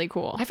 it's really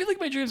cool. I feel like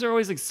my dreams are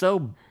always like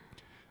so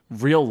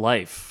real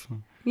life.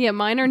 Yeah,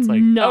 mine are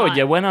like, not. Oh,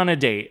 you went on a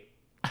date.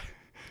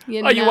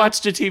 You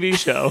watched a TV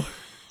show.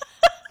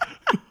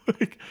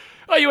 Like,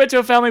 oh, you went to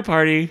a family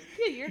party.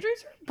 Yeah, your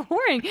dreams are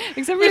boring.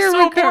 Except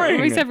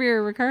for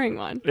your recurring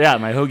one. Yeah,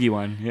 my hoagie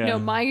one. Yeah. No,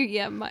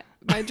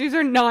 my dreams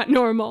are not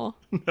normal.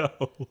 No.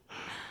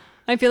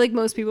 I feel like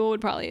most people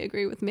would probably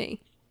agree with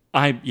me.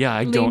 I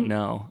don't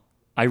know.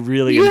 I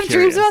really You am have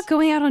curious. dreams about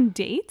going out on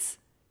dates?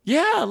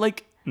 Yeah,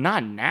 like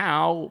not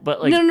now,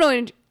 but like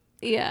No.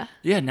 Yeah.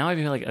 Yeah, now I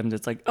feel like I'm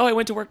just like, oh, I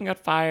went to work and got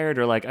fired,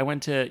 or like I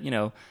went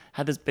to,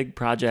 had this big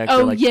project.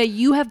 Oh, or like, yeah,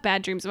 you have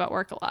bad dreams about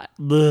work a lot.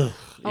 Ugh,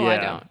 Oh, yeah, I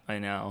don't. I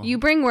know. You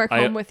bring work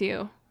home with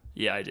you.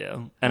 Yeah, I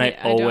do. And I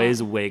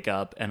always wake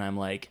up and I'm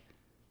like,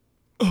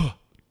 oh,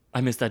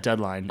 I missed that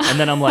deadline. And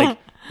then I'm like,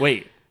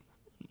 wait,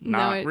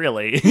 not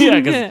really. Yeah,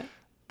 because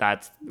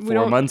that's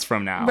 4 months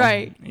from now.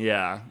 Right.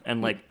 Yeah.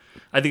 And like,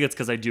 I think it's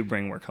because I do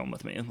bring work home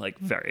with me, like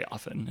very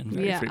often and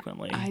very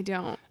frequently. I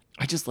don't.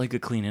 I just like a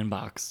clean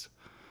inbox.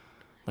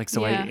 Like,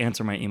 so I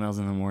answer my emails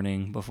in the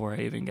morning before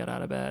I even get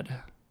out of bed,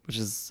 which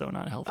is so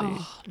not healthy.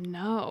 Oh,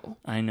 no.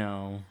 I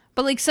know.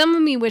 But like some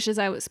of me wishes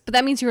I was, but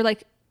that means you're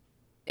like,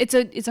 it's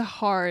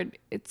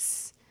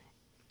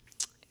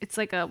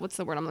like a, what's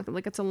the word I'm looking,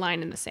 like it's a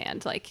line in the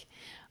sand. Like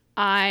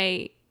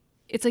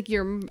it's like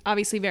you're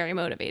obviously very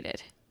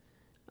motivated.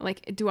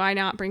 Like, do I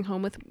not bring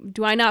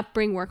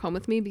work home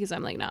with me because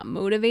I'm like not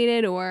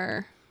motivated,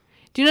 or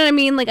do you know what I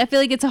mean? Like, I feel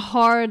like it's a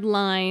hard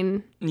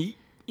line.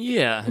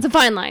 Yeah. It's a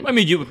fine line. I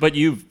mean,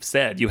 you've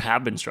said you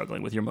have been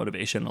struggling with your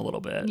motivation a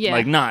little bit. Yeah.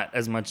 Like, not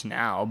as much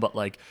now, but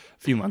like a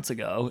few months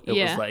ago, it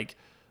was like,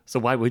 so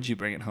why would you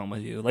bring it home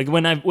with you? Like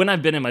when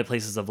I've been in my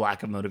places of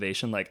lack of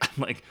motivation, like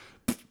I'm like,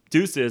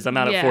 deuces, I'm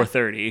out at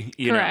 4:30,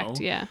 you Correct,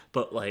 know? yeah.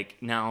 But like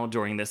now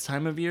during this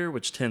time of year,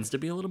 which tends to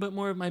be a little bit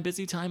more of my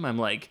busy time, I'm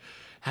like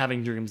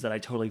having dreams that I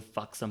totally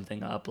fuck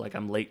something up. Like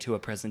I'm late to a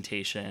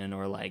presentation,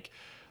 or like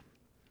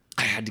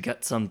I had to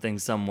get something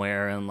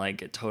somewhere and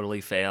like it totally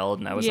failed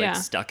and I was like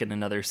stuck in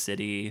another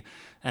city.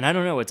 And I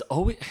don't know, it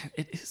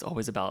is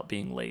always about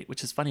being late,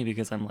 which is funny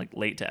because I'm like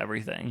late to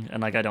everything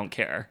and like I don't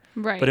care.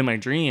 Right. But in my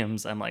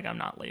dreams, I'm like, I'm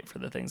not late for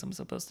the things I'm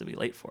supposed to be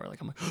late for. Like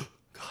I'm like, oh,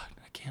 God,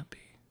 I can't be.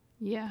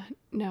 Yeah.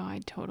 No,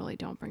 I totally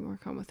don't bring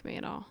work home with me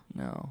at all.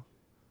 No.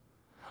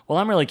 Well,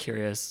 I'm really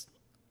curious.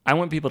 I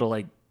want people to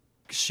like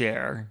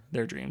share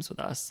their dreams with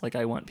us. Like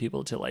I want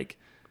people to like.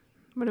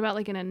 What about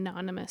like an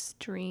anonymous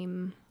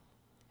dream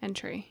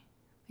entry?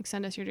 Like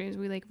send us your dreams,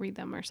 we like read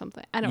them or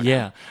something. I don't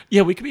know.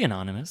 Yeah, we could be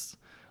anonymous.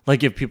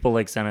 Like if people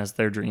like send us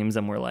their dreams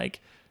and we're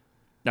like,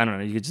 I don't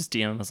know, you could just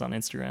DM us on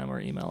Instagram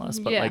or email us.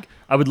 But like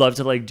I would love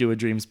to like do a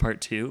dreams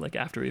part 2, like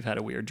after we've had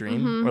a weird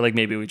dream. Or like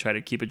maybe we try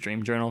to keep a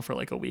dream journal for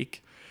like a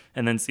week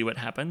and then see what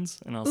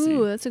happens. And I'll see.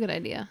 Ooh, that's a good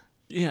idea.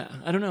 Yeah,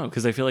 I don't know,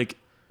 because I feel like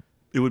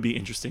it would be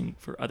interesting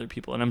for other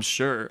people. And I'm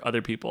sure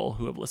other people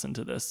who have listened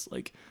to this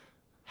like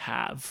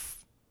have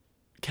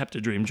kept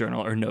a dream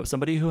journal or know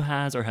somebody who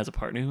has or has a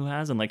partner who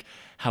has, and like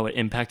how it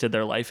impacted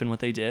their life and what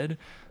they did.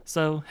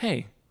 So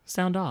hey,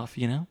 sound off,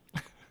 you know?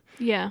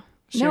 Yeah.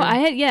 Sure. No,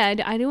 I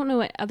don't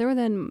know, other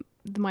than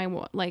my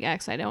like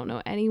ex, I don't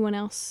know anyone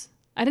else.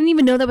 I didn't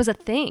even know that was a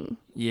thing.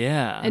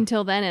 Yeah.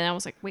 Until then, and I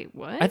was like, wait,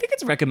 what? I think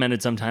it's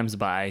recommended sometimes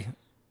by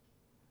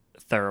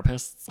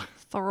therapists.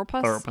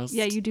 Therapists?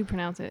 Yeah, you do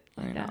pronounce it.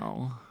 I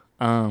know.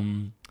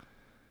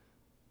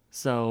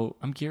 So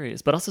I'm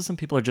curious, but also some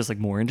people are just like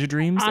more into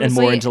dreams. Honestly, and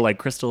more into like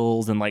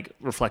crystals and like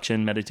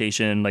reflection,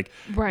 meditation, like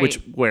but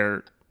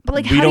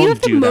like how do you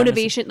have the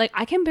motivation? Like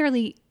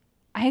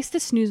I used to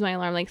snooze my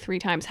alarm like 3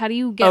 times. How do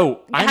you get?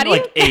 Oh, I'm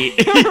like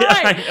 8.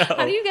 Right.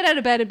 How do you get out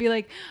of bed and be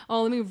like,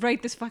 oh, let me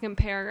write this fucking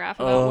paragraph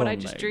about what I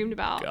just dreamed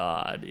about?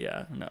 God,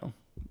 yeah, no.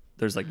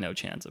 There's like no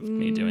chance of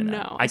me doing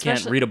that. No, I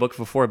can't read a book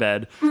before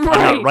bed. Right.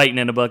 I'm not writing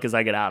in a book as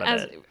I get out of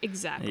it.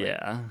 Exactly.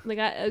 Yeah.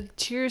 Like,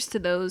 cheers to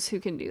those who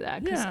can do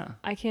that. Because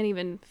I can't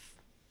even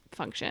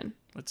function.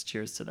 Let's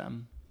cheers to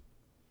them.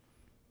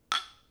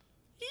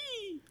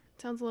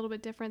 Sounds a little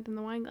bit different than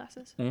the wine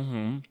glasses.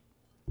 Mm-hmm.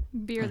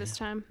 Beer this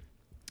time.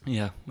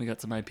 Yeah, we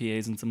got some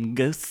IPAs and some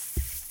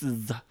ghosts.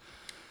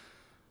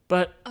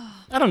 But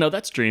I don't know.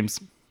 That's dreams.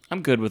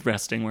 I'm good with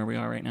resting where we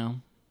are right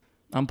now.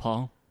 I'm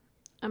Paul.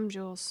 I'm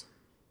Jules.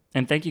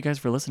 And thank you guys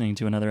for listening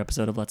to another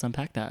episode of Let's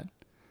Unpack That.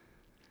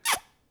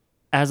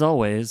 As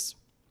always,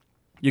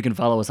 you can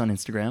follow us on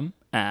Instagram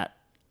at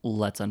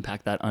Let's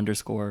Unpack That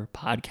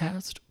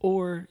 _podcast,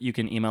 or you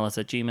can email us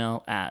at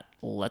Gmail at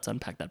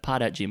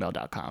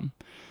letsunpackthatpod@gmail.com.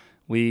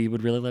 We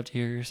would really love to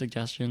hear your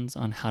suggestions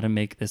on how to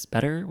make this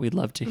better. We'd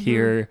love to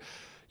hear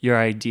your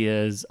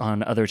ideas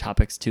on other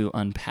topics to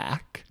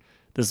unpack.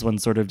 This one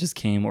sort of just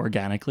came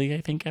organically,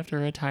 I think,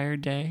 after a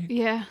tired day.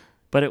 Yeah.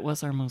 But it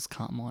was our most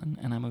calm one,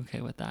 and I'm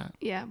okay with that.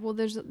 Yeah, well,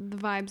 the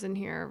vibes in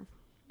here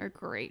are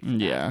great.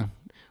 Yeah.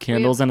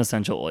 Candles and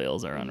essential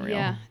oils are unreal.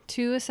 Yeah,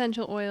 2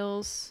 essential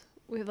oils.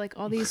 We have like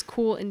all these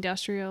cool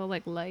industrial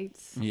like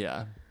lights.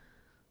 Yeah.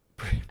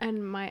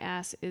 And my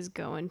ass is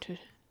going to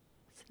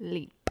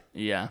sleep.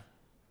 Yeah.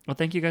 Well,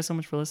 thank you guys so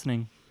much for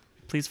listening.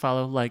 Please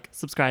follow, like,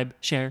 subscribe,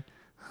 share.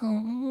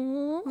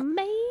 Bye.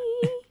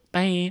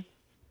 Bye.